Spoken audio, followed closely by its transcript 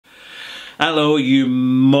Hello, you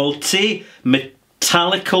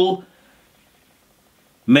multi-metallical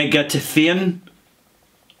megatethian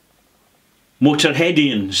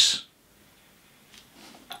motorheadians.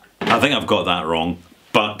 I think I've got that wrong,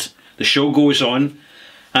 but the show goes on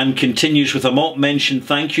and continues with a malt mention.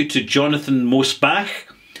 Thank you to Jonathan Mosbach.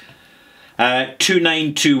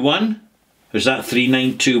 2921. Is that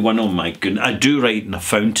 3921? Oh my goodness. I do write in a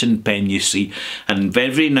fountain pen, you see, and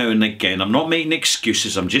every now and again, I'm not making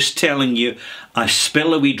excuses, I'm just telling you, I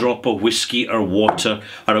spill a wee drop of whiskey or water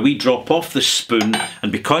or a wee drop off the spoon,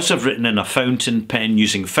 and because I've written in a fountain pen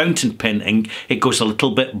using fountain pen ink, it goes a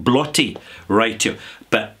little bit blotty, right here.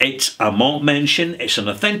 But it's a malt mention, it's an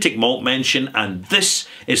authentic malt mention, and this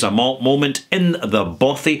is a malt moment in the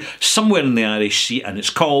bothy, somewhere in the Irish Sea, and it's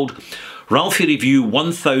called Ralfy Review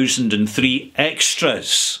 1003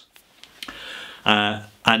 Extras.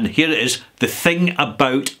 And here it is, the thing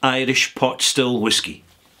about Irish pot still whiskey.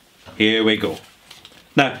 Here we go.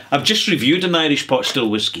 Now, I've just reviewed an Irish pot still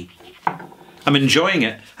whiskey. I'm enjoying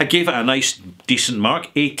it. I gave it a nice, decent mark,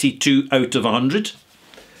 82 out of 100.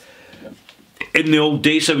 In the old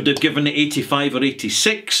days, I would have given it 85 or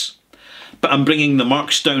 86. But I'm bringing the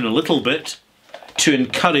marks down a little bit to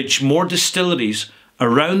encourage more distilleries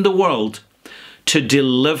around the world to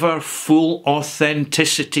deliver full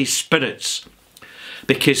authenticity spirits,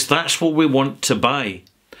 because that's what we want to buy.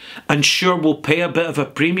 And sure, we'll pay a bit of a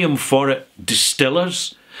premium for it,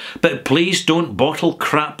 distillers, but please don't bottle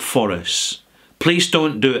crap for us. Please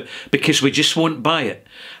don't do it, because we just won't buy it.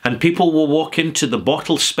 And people will walk into the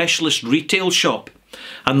bottle specialist retail shop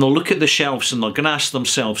and they'll look at the shelves and they're going to ask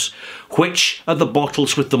themselves, which are the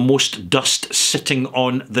bottles with the most dust sitting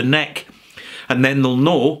on the neck? And then they'll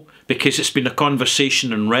know, because it's been a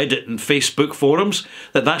conversation on Reddit and Facebook forums,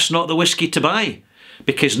 that that's not the whiskey to buy,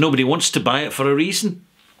 because nobody wants to buy it for a reason.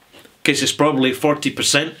 Because it's probably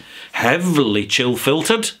 40% heavily chill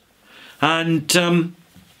filtered and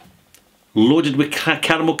loaded with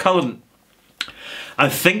caramel colourant. I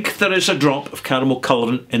think there is a drop of caramel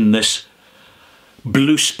colourant in this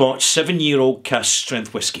Blue Spot 7-year-old cask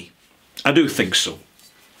strength whiskey. I do think so.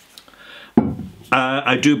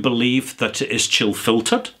 I do believe that it is chill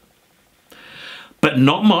filtered, but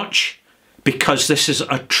not much, because this is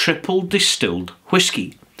a triple distilled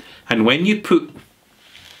whiskey. And when you put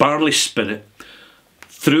barley spirit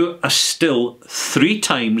through a still 3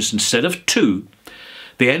 times instead of 2,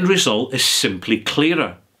 the end result is simply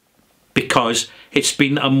clearer, because it's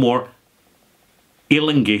been a more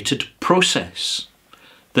elongated process.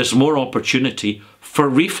 There's more opportunity for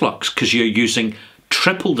reflux because you're using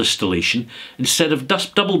triple distillation instead of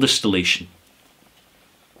double distillation.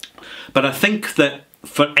 But I think that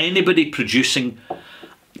for anybody producing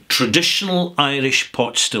traditional Irish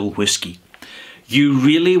pot still whiskey, you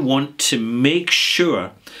really want to make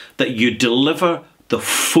sure that you deliver the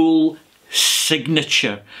full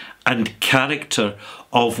signature and character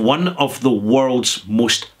of one of the world's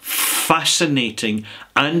most fascinating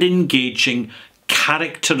and engaging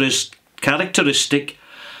charismatic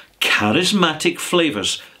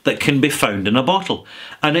flavours that can be found in a bottle,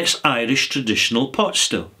 and it's Irish traditional pot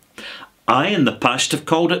still. I in the past have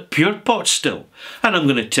called it pure pot still, and I'm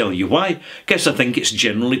going to tell you why. Because I think it's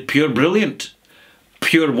generally pure brilliant,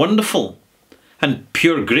 pure wonderful, and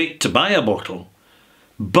pure great to buy a bottle.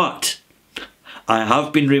 But I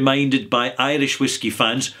have been reminded by Irish whiskey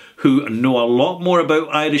fans who know a lot more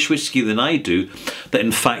about Irish whiskey than I do, that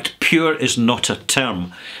in fact pure is not a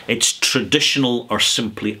term. It's traditional or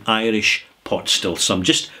simply Irish pot still. So I'm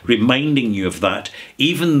just reminding you of that,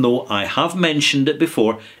 even though I have mentioned it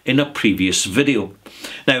before in a previous video.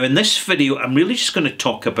 Now in this video, I'm really just going to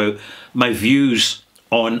talk about my views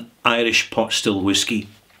on Irish pot still whiskey.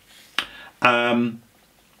 And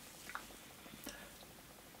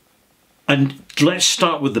let's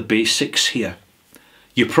start with the basics here.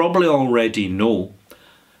 You probably already know,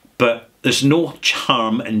 but there's no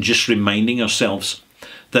harm in just reminding ourselves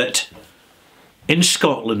that in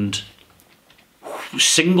Scotland,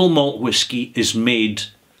 single malt whiskey is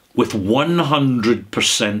made with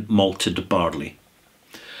 100% malted barley.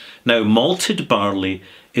 Now, malted barley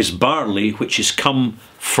is barley which has come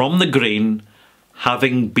from the grain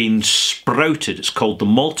having been sprouted. It's called the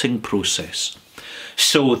malting process.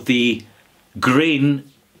 So the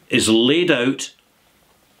grain is laid out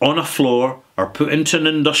on a floor or put into an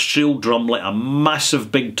industrial drum like a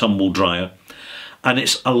massive big tumble dryer, and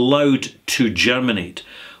it's allowed to germinate.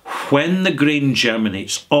 When the grain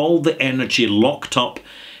germinates, all the energy locked up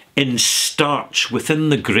in starch within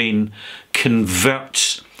the grain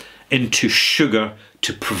converts into sugar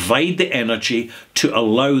to provide the energy to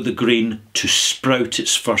allow the grain to sprout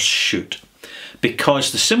its first shoot.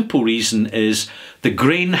 because the simple reason is the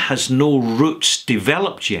grain has no roots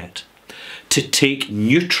developed yet to take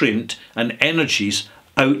nutrient and energies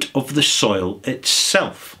out of the soil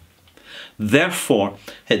itself. Therefore,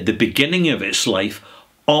 at the beginning of its life,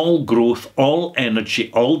 all growth, all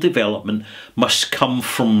energy, all development must come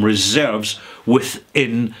from reserves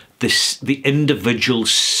within the individual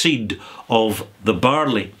seed of the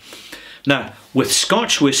barley. Now, with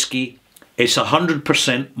Scotch whisky, it's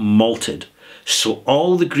 100% malted. So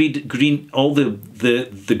all the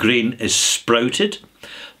grain is sprouted.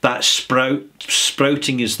 That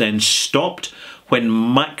sprouting is then stopped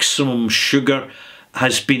when maximum sugar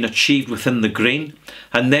has been achieved within the grain,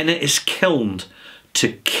 and then it is kilned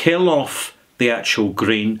to kill off the actual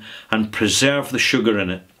grain and preserve the sugar in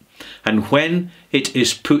it. And when it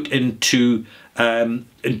is put into the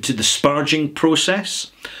sparging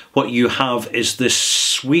process, what you have is this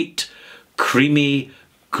sweet, creamy,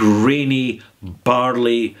 grainy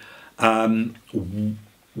barley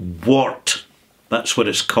wort. That's what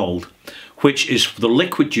it's called, which is the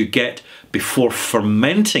liquid you get before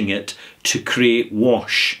fermenting it to create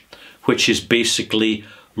wash, which is basically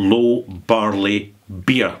low barley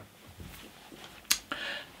beer.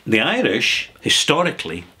 The Irish,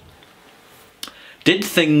 historically, did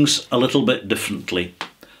things a little bit differently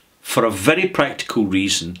for a very practical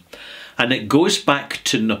reason, and it goes back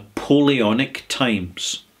to Napoleonic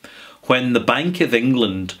times when the Bank of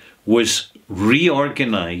England was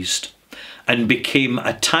reorganised and became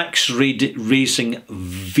a tax-raising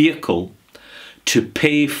vehicle to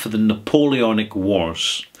pay for the Napoleonic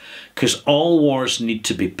Wars, because all wars need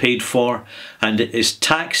to be paid for, and it is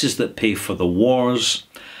taxes that pay for the wars,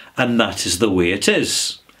 and that is the way it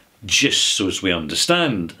is, just so as we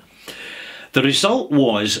understand. The result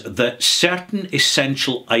was that certain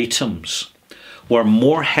essential items were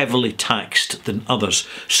more heavily taxed than others.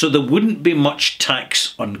 So there wouldn't be much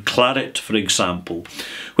tax on claret, for example,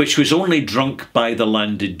 which was only drunk by the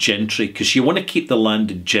landed gentry, because you want to keep the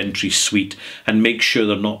landed gentry sweet and make sure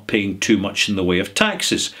they're not paying too much in the way of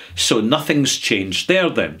taxes. So nothing's changed there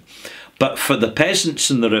then. But for the peasants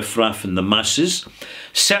and the riffraff and the masses,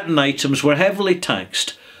 certain items were heavily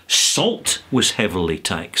taxed. Salt was heavily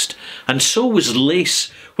taxed, and so was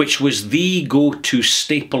lace, which was the go-to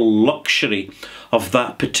staple luxury of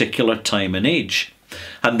that particular time and age.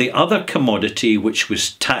 And the other commodity which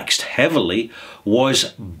was taxed heavily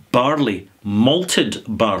was barley, malted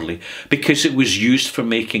barley, because it was used for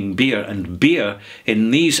making beer, and beer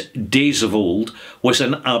in these days of old was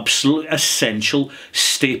an absolute essential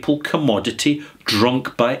staple commodity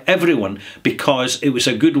drunk by everyone, because it was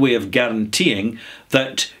a good way of guaranteeing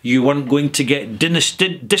that you weren't going to get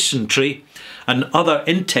dysentery and other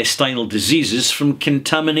intestinal diseases from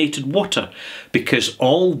contaminated water, because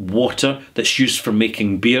all water that's used for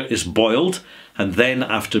making beer is boiled, and then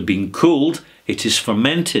after being cooled it is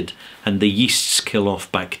fermented, and the yeasts kill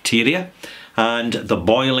off bacteria, and the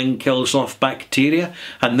boiling kills off bacteria,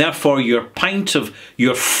 and therefore your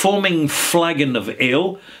foaming flagon of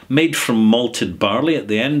ale made from malted barley at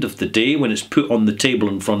the end of the day, when it's put on the table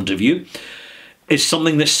in front of you, is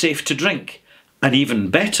something that's safe to drink. And even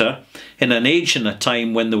better, in an age and a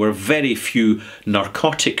time when there were very few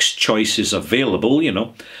narcotics choices available,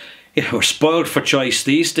 we're spoiled for choice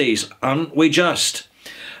these days, aren't we just?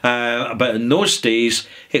 But in those days,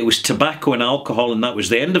 it was tobacco and alcohol, and that was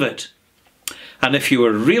the end of it. And if you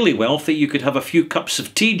were really wealthy, you could have a few cups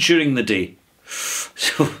of tea during the day.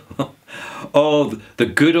 So, oh, the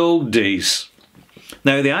good old days.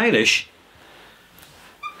 Now, the Irish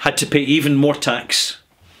had to pay even more tax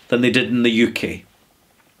than they did in the UK,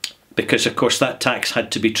 because, of course, that tax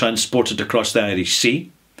had to be transported across the Irish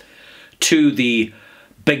Sea to the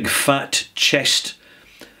big fat chest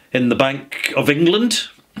in the Bank of England,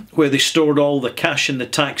 where they stored all the cash and the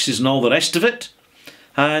taxes and all the rest of it.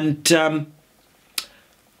 And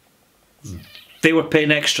they were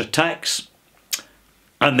paying extra tax,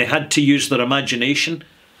 and they had to use their imagination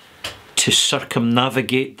to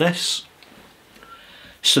circumnavigate this.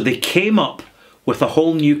 So they came up with a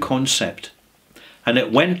whole new concept, and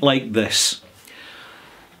it went like this.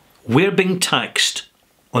 We're being taxed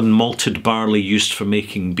on malted barley used for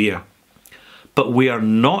making beer, but we are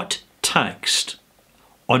not taxed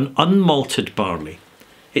on unmalted barley.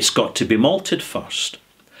 It's got to be malted first.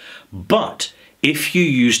 But if you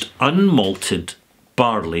used unmalted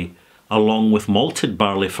barley along with malted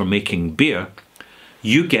barley for making beer,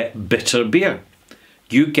 you get bitter beer.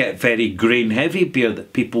 You get very grain-heavy beer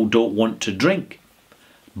that people don't want to drink.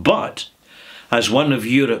 But as one of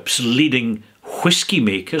Europe's leading whisky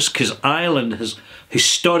makers, because Ireland has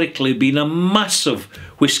historically been a massive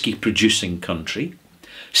whisky producing country,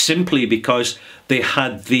 simply because they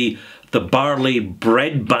had the barley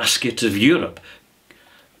breadbasket of Europe.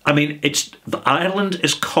 I mean, the island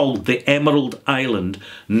is called the Emerald Island,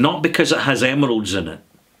 not because it has emeralds in it.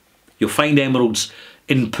 You'll find emeralds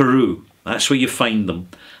in Peru, that's where you find them,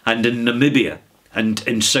 and in Namibia, and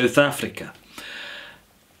in South Africa.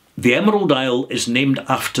 The Emerald Isle is named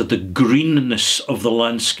after the greenness of the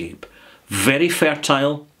landscape. Very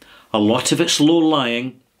fertile, a lot of it's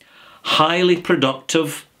low-lying, highly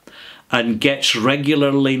productive, and gets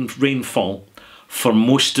regular rainfall for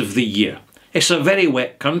most of the year. It's a very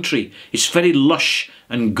wet country. It's very lush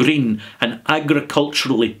and green and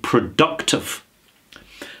agriculturally productive.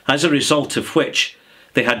 As a result of which,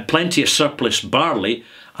 they had plenty of surplus barley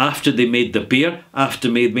after they made the beer,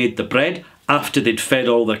 after they made the bread, after they'd fed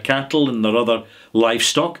all their cattle and their other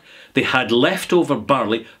livestock. They had leftover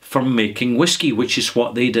barley for making whiskey, which is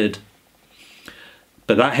what they did.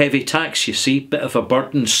 But that heavy tax, you see, bit of a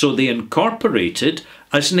burden, so they incorporated,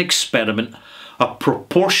 as an experiment, a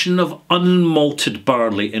proportion of unmalted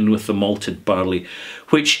barley in with the malted barley,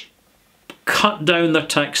 which cut down their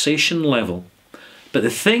taxation level. But the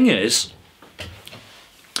thing is,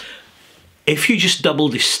 if you just double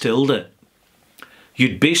distilled it,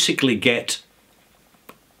 you'd basically get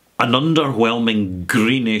an underwhelming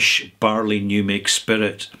greenish barley new make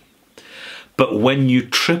spirit. But when you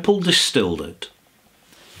triple distilled it,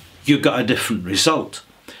 you got a different result.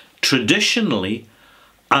 Traditionally,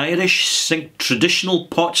 Irish traditional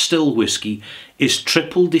pot still whiskey is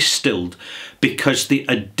triple distilled because the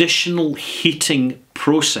additional heating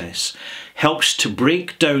process helps to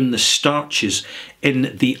break down the starches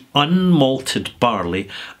in the unmalted barley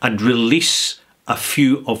and release a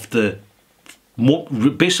few of the,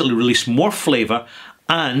 basically release more flavour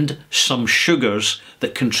and some sugars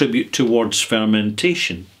that contribute towards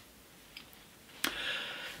fermentation.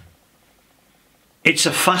 It's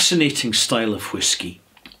a fascinating style of whiskey.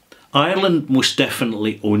 Ireland most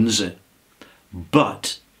definitely owns it,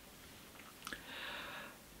 but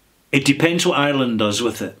it depends what Ireland does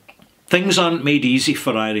with it. Things aren't made easy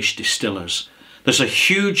for Irish distillers. There's a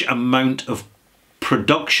huge amount of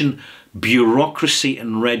production, bureaucracy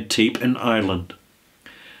and red tape in Ireland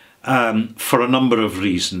for a number of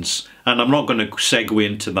reasons, and I'm not going to segue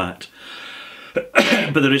into that.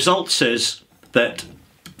 But the result is that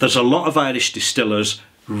there's a lot of Irish distillers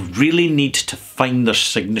really need to find their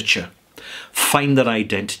signature, find their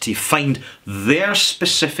identity, find their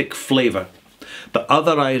specific flavour that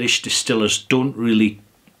other Irish distillers don't really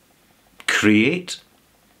create.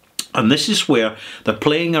 And this is where they're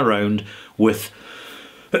playing around with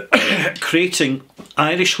creating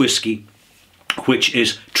Irish whiskey, which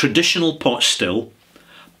is traditional pot still,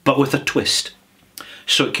 but with a twist.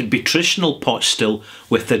 So it could be traditional pot still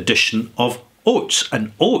with the addition of oats,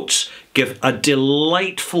 and oats give a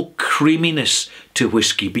delightful creaminess to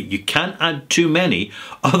whiskey, but you can't add too many,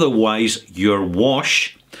 otherwise your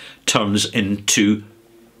wash turns into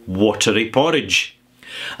watery porridge.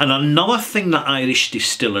 And another thing that Irish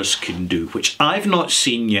distillers can do, which I've not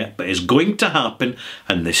seen yet but is going to happen,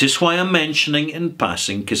 and this is why I'm mentioning in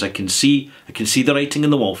passing, because I can see the writing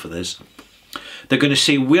on the wall for this. They're going to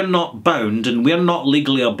say we're not bound and we're not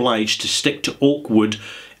legally obliged to stick to oak wood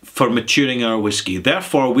for maturing our whiskey.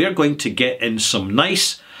 Therefore, we're going to get in some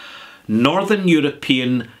nice Northern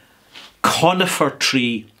European conifer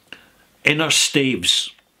tree inner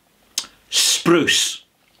staves, spruce,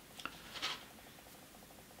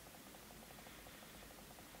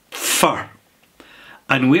 fir,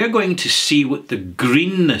 and we're going to see what the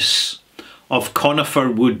greenness of conifer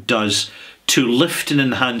wood does to lift and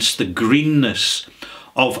enhance the greenness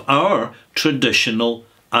of our traditional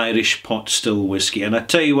Irish pot still whiskey. And I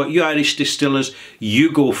tell you what, you Irish distillers,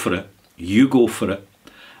 you go for it. You go for it.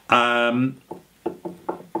 I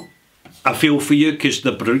feel for you because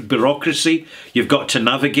the bureaucracy you've got to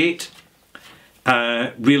navigate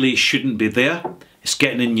really shouldn't be there. It's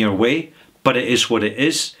getting in your way, but it is what it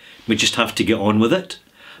is. We just have to get on with it.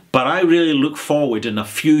 But I really look forward in a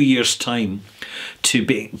few years' time to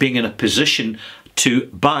being in a position to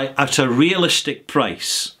buy at a realistic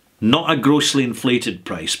price, not a grossly inflated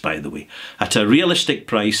price, by the way, at a realistic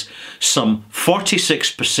price, some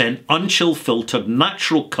 46% unchill filtered,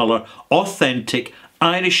 natural colour, authentic,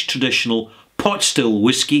 Irish traditional pot still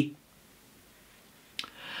whiskey,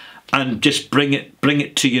 and just bring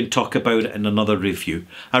it to you and talk about it in another review.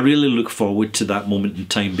 I really look forward to that moment in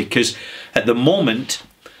time, because at the moment,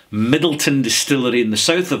 Middleton Distillery in the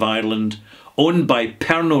south of Ireland, owned by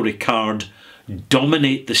Pernod Ricard,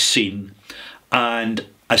 dominate the scene, and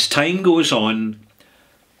as time goes on,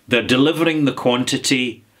 they're delivering the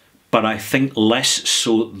quantity, but I think less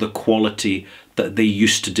so the quality that they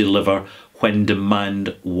used to deliver when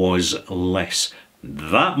demand was less.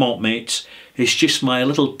 That, malt mates, is just my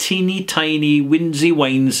little teeny tiny winsy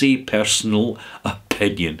winesy personal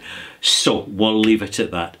opinion. So we'll leave it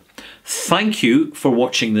at that. Thank you for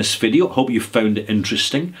watching this video. I hope you found it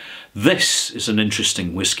interesting. This is an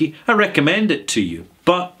interesting whiskey. I recommend it to you,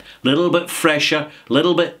 but a little bit fresher, a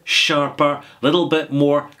little bit sharper, a little bit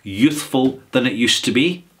more youthful than it used to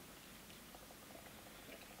be.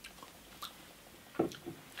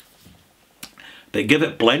 But give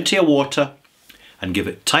it plenty of water and give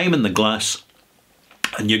it time in the glass,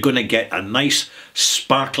 and you're going to get a nice,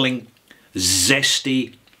 sparkling,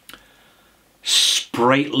 zesty,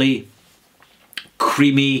 sprightly,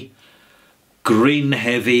 creamy, grain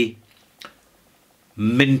heavy,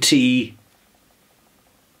 minty,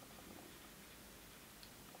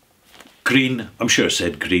 green. I'm sure I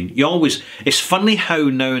said green. It's funny how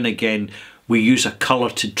now and again we use a colour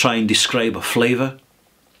to try and describe a flavour,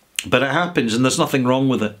 but it happens and there's nothing wrong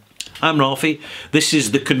with it. I'm Ralfy. This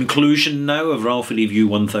is the conclusion now of Ralfy Review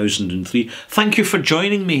 1003. Thank you for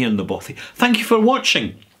joining me here in the bothy. Thank you for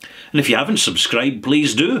watching. And if you haven't subscribed,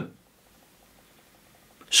 please do,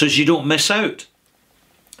 so as you don't miss out.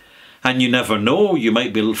 And you never know, you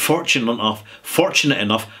might be fortunate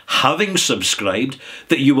enough having subscribed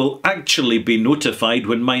that you will actually be notified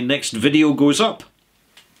when my next video goes up.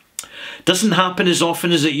 Doesn't happen as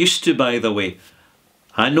often as it used to, by the way.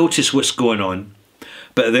 I notice what's going on.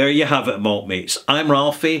 But there you have it, malt mates. I'm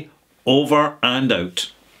Ralfy, over and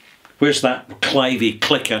out. Where's that Clivey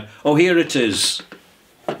clicker? Oh, here it is.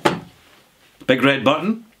 Big red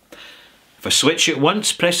button. If I switch it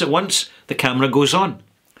once, press it once, the camera goes on.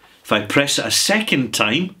 If I press it a second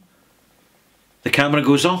time, the camera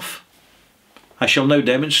goes off. I shall now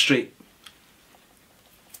demonstrate.